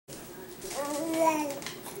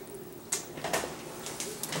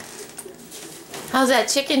How's that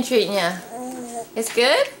chicken treating you? It's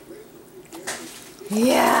good?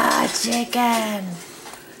 Yeah, chicken.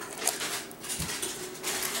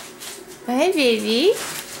 Hi, baby.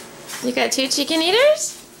 You got 2 chicken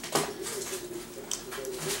eaters?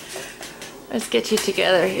 Let's get you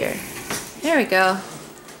together here. There we go.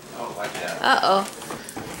 Oh, watch out. Uh-oh.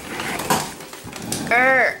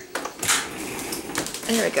 There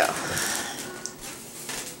we go.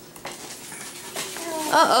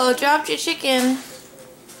 Uh-oh, dropped your chicken.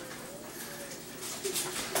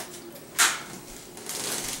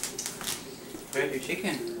 Where's your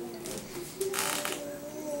chicken?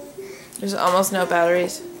 There's almost no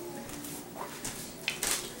batteries.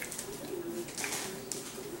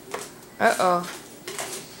 Uh-oh.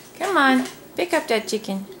 Come on, pick up that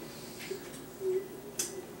chicken.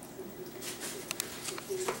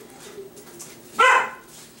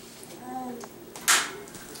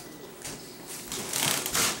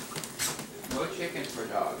 No chicken for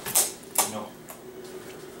dogs. No.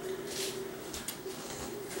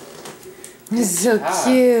 It's so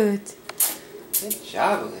cute. Good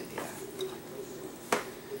job, Olivia.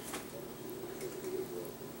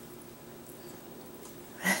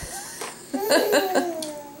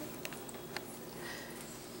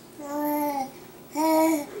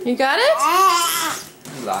 You got it?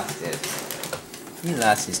 He lost it. He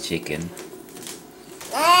lost his chicken.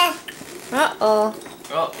 Uh-oh.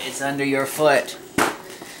 Oh, it's under your foot.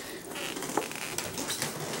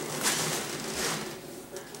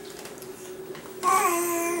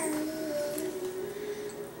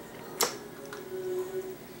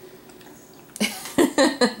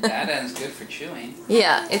 That end's good for chewing.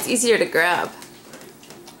 Yeah, it's easier to grab.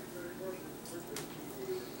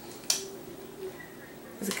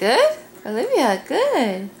 Is it good? Olivia,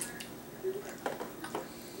 good.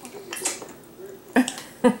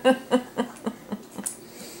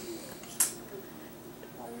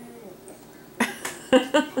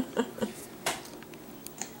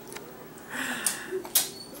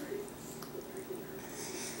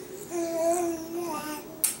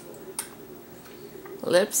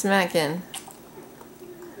 Lip smacking.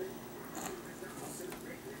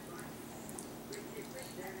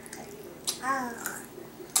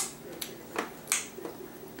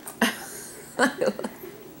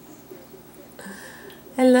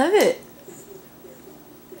 I love it.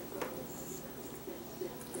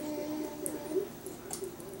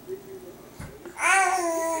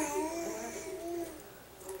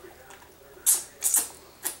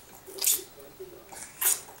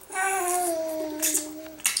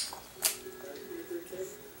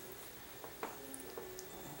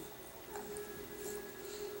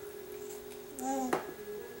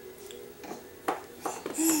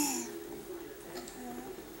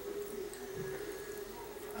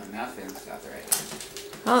 Now Finn's got the right.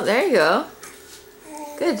 Oh, there you go.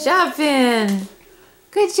 Good job, Finn.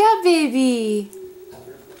 Good job, baby.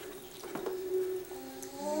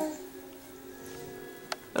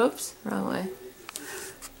 Oops, wrong way.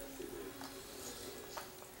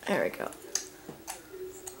 There we go.